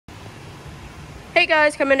Hey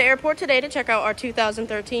guys, come into airport today to check out our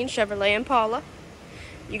 2013 Chevrolet Impala.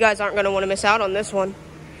 You guys aren't going to want to miss out on this one.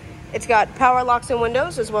 It's got power locks and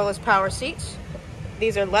windows as well as power seats.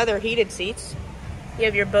 These are leather heated seats. You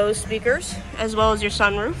have your Bose speakers as well as your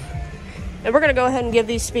sunroof. And we're going to go ahead and give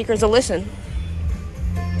these speakers a listen.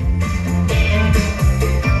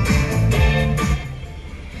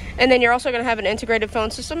 And then you're also going to have an integrated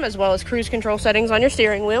phone system as well as cruise control settings on your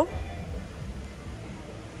steering wheel.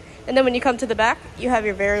 And then when you come to the back, you have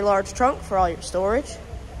your very large trunk for all your storage.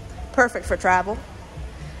 Perfect for travel.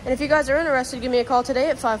 And if you guys are interested, give me a call today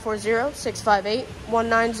at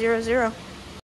 540-658-1900.